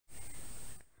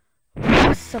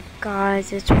What's up,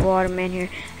 guys? It's Waterman here,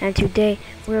 and today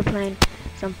we're playing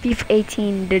some FIFA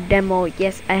 18, the demo.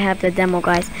 Yes, I have the demo,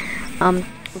 guys. We're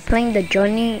playing the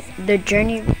journey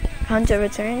Hunter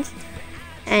Returns,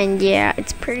 and yeah,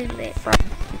 it's pretty lit, bro.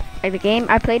 Like the game,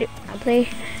 I play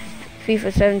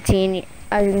FIFA 17,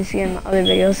 as you can see in my other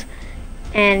videos,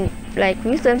 and like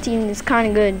FIFA 17 is kind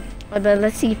of good. But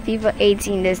let's see FIFA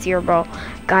 18 this year, bro.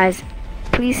 Guys,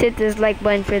 please hit this like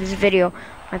button for this video.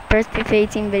 My first FIFA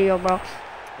 18 video, bro.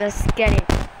 Let's get it.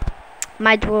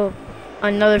 Might do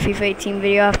another FIFA 18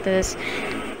 video after this.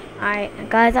 Alright,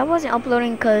 guys, I wasn't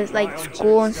uploading cause like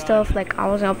school and stuff. Like I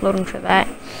wasn't uploading for that,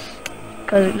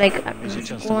 cause like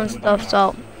school and stuff.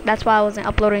 So that's why I wasn't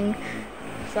uploading.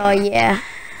 So yeah,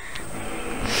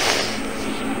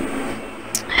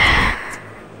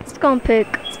 let's go and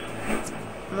pick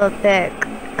the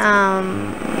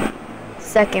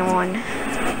second one.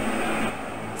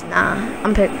 Nah,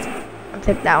 I'm pick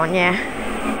that one, yeah.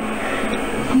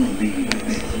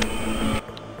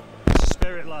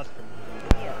 Spirit, lad.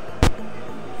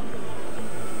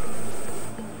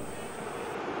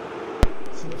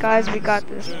 Guys, we got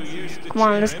this. Come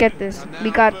on, let's get this.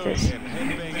 We got this.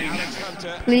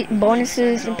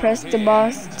 Bonuses, impress the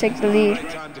boss, take the lead,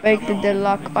 break the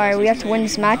deadlock. Alright, we have to win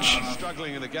this match.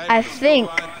 I think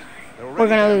we're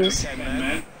gonna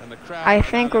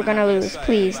lose.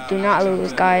 Please do not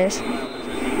lose, guys.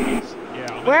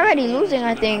 We're already losing,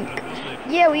 I think.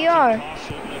 Yeah, we are.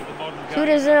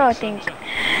 2-0, I think.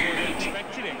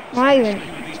 Not even.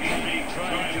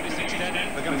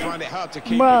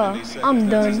 Bruh, I'm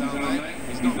done.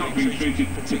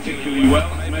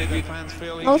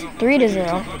 That was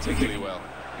 3-0.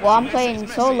 Well, I'm playing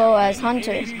solo as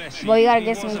Hunter, but you gotta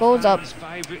get some goals up.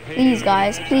 Please,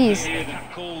 guys, please.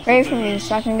 Pray for me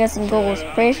so I can get some goals.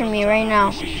 Pray for me right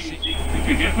now.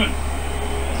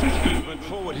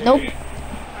 Nope.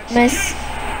 Miss.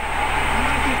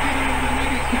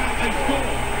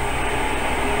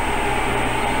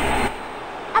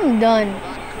 I'm done.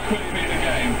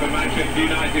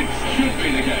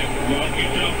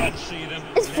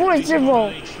 It's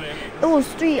 4-0. It was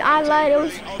 3. I lied. It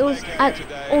was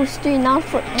 3. Now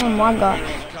for oh my god.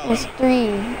 It was 3.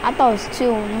 I thought it was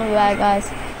 2. My bad,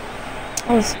 guys.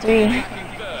 It was 3.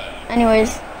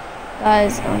 Anyways,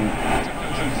 guys,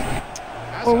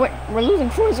 we're losing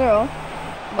 4-0.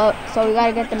 But so we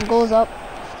gotta get them goals up.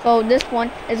 So this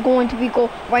one is going to be goal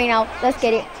right now. Let's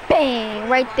get it. Bang!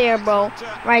 Right there, bro.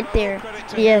 Right there.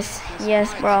 Yes,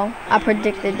 bro. I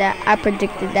predicted that.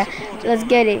 Let's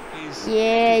get it.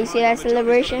 Yeah, you see that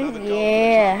celebration?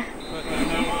 Yeah.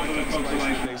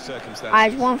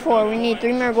 Alright, 1-4. We need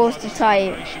 3 more goals to tie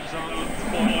it.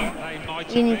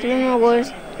 We need 3 more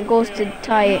goals to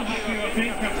tie it.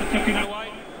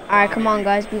 Alright, come on,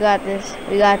 guys. We got this.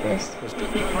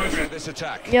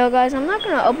 Yo, guys, I'm not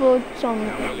gonna upload some.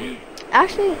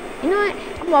 Actually, you know what?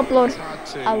 I'm gonna upload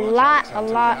a lot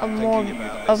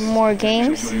of more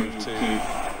games.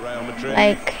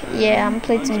 Like, yeah, I'm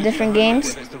playing some different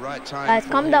games. Guys,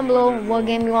 comment down below what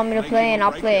game you want me to play, and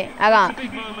I'll play it. I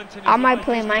might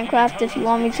play Minecraft if you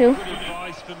want me to.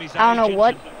 I don't know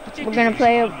what we're gonna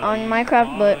play on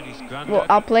Minecraft, but well,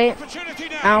 I'll play it.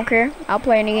 I don't care. I'll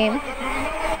play any game,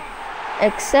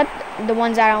 except the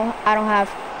ones I don't have.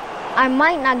 I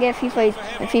might not get FIFA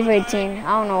 18.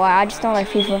 I don't know why. I just don't like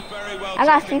FIFA. I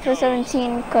got FIFA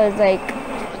 17 because like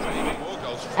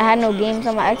I had no games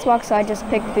on my Xbox, so I just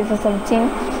picked FIFA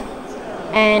 17.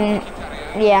 And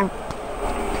yeah.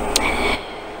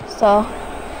 So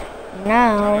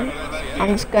now I'm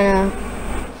just gonna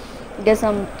get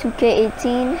some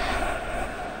 2K18.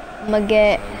 I'm gonna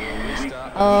get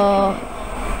I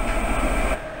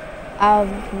have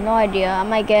no idea. I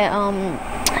might get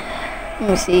let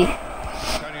me see,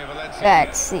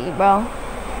 bro.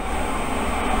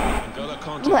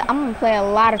 I'm gonna play a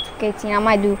lot of 2K18. I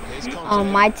might do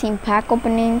my team pack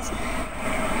openings.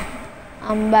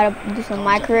 I'm about to do some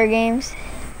my career games.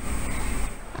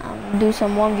 Do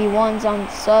some 1v1s on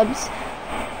subs.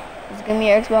 Just give me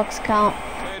your Xbox account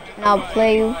and I'll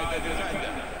play you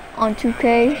on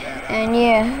 2K. And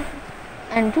yeah,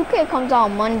 and 2K comes out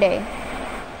on Monday,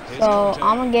 so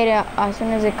I'm gonna get it as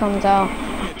soon as it comes out.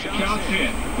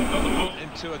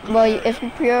 Well, if you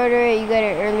pre-order it, you get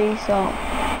it early, so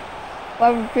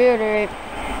whoever pre-order it,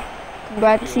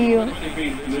 congrats to you.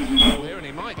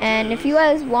 And if you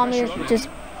guys want me to just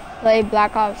play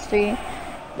Black Ops 3,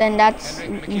 then that's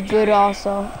good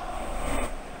also.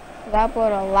 I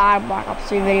upload a lot of Black Ops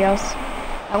 3 videos.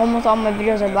 Like almost all my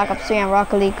videos are Black Ops 3 and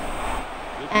Rocket League.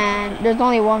 And there's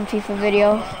only one FIFA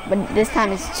video, but this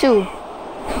time it's 2.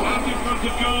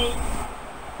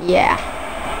 Yeah.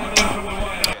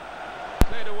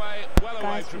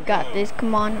 guys, we got this.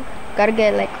 Come on, gotta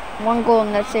get like 1 goal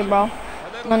and that's it, bro.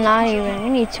 No, not even. We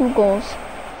need 2 goals.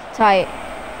 Tight.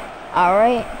 All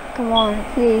right, come on,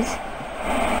 please.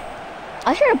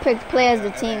 I should have picked play as the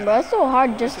team, bro. It's so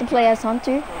hard just to play as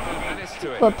Hunter,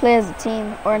 but play as a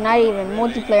team or not even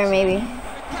multiplayer maybe.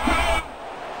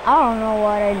 I don't know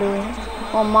what I do.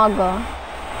 Oh my god.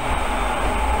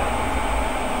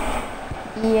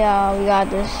 Yeah, we got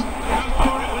this.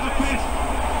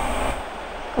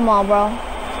 Come on, bro.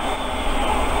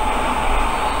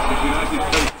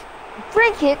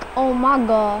 Free kick. Oh my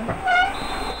god.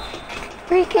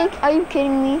 Free kick? Are you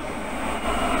kidding me?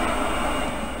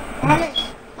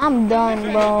 I'm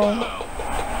done, bro.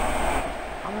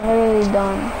 I'm literally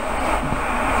done.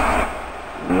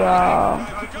 Yo,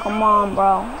 come on,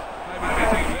 bro.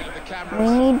 We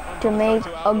need to make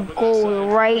a goal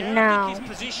right now.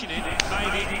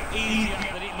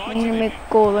 We need to make a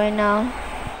goal right now.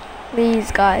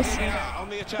 Please, guys.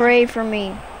 Pray for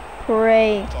me.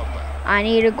 Pray. I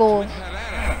need a goal.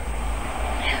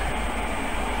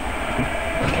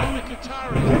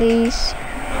 Please.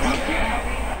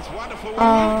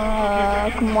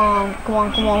 Come on, come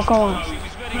on, come on, come on.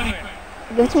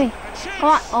 Give it to me. Come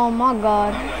on. Oh my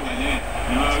god.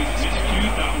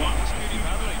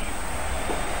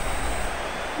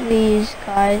 Please,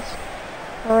 guys.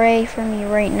 Pray for me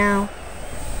right now.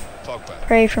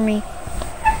 Pray for me.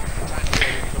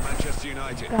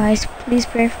 Guys, please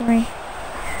pray for me.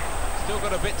 Still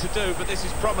got a bit to do, but this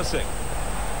is promising.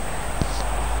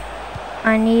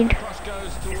 I need. Cross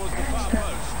goes towards the far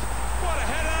post. What a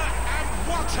header and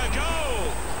what a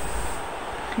goal!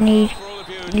 I need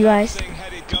you guys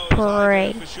to pray.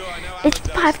 It's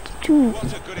 5-2. What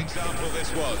a good example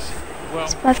this was.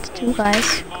 It's 5-2,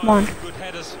 guys. Come on.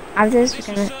 After this,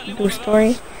 we're gonna do a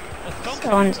story.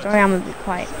 So on the story, I'm gonna be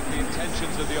quiet. The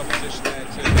intentions of the opposition there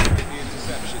to get the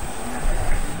interception.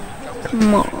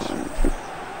 Come on.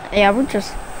 Yeah, we're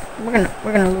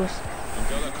gonna lose.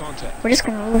 We're just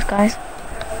gonna lose, guys.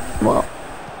 Well,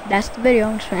 that's the video.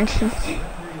 I'm just mentioning.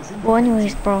 Well,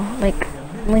 anyways, bro, like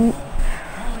when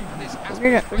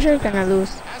we're just gonna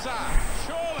lose.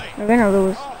 We're gonna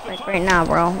lose. Like right now,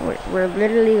 bro. We're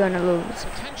literally gonna lose.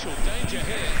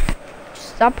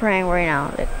 Stop praying right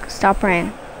now. Like, stop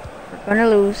praying. We're gonna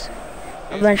lose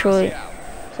eventually.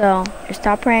 So just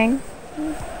stop praying.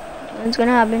 What's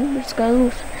gonna happen? We're just gonna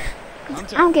lose.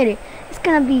 I don't get it. It's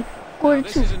gonna be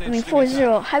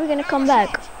 4-0. How are we gonna come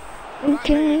back? Are you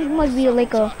kidding me? You must be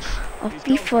like a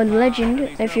FIFA legend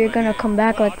if you're gonna come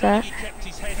back like that.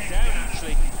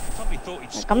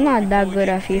 Like, I'm not that good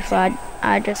at FIFA.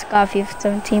 I just got FIFA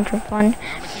 17 for fun.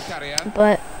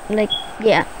 But like,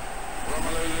 yeah.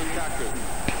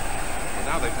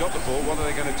 Now they've got the ball. What are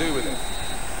they going to do with it?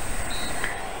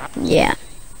 Yeah.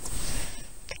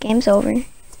 The game's over.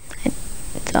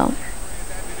 So,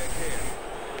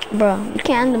 bro, we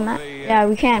can't end the match. Yeah,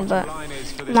 we can, but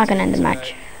I'm not gonna end the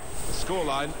match.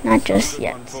 Not just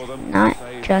yet. Not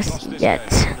just yet.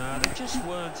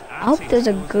 I hope there's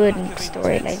a good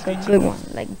story, like a good one,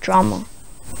 like drama.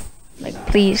 Like,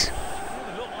 please.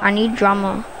 I need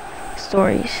drama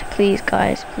stories. Please,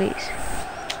 guys, please.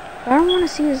 But I don't want to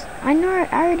see this. I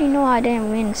already know I didn't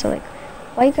win, so like,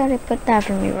 why you gotta put that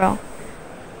for me, bro?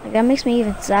 Like, that makes me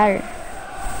even sadder.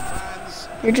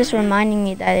 You're just reminding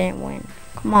me that I didn't win.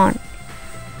 Come on.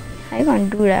 How you gonna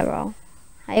do that, bro?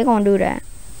 How you gonna do that?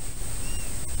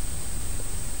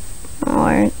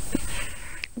 Alright.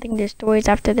 I think there's stories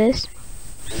after this.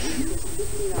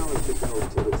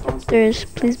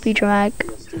 Please be dramatic.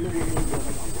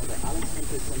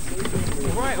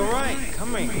 Alright,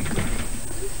 coming.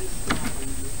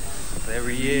 There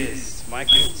he is,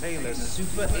 Michael Taylor,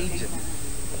 super agent.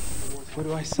 What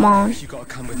do I say? Come on. You gotta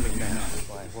come with me now.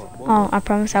 Oh, I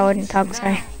promise I wouldn't talk,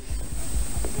 sorry.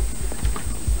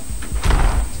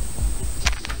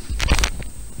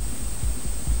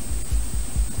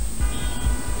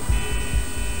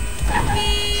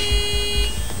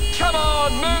 Come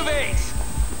on, move it!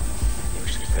 He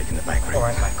was just taking the back room.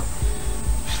 Alright, Michael.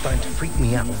 You're starting to freak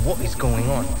me out. What is going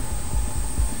on?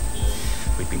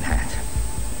 We've been had.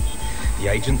 The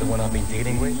agent, the one I've been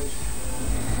dealing with,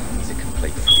 he's a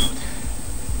complete fraud.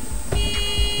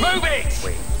 Move it!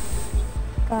 Wait.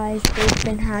 Guys, they've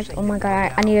been hacked. Oh my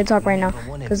god, I need to talk right now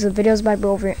because the video's about to be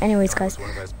over. Anyways, guys,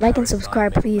 like and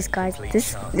subscribe, please, guys.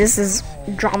 This is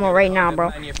drama right now,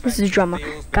 bro. This is drama,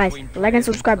 guys. Like and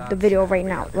subscribe to the video right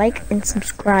now. Like and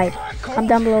subscribe. Comment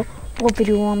down below what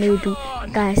video you want me to do,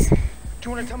 guys.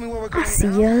 I'll see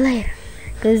you later,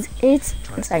 cause it's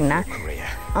like nah.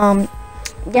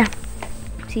 Yeah.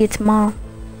 See you tomorrow.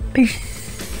 Peace.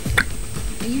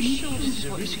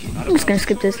 I'm just gonna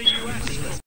skip this.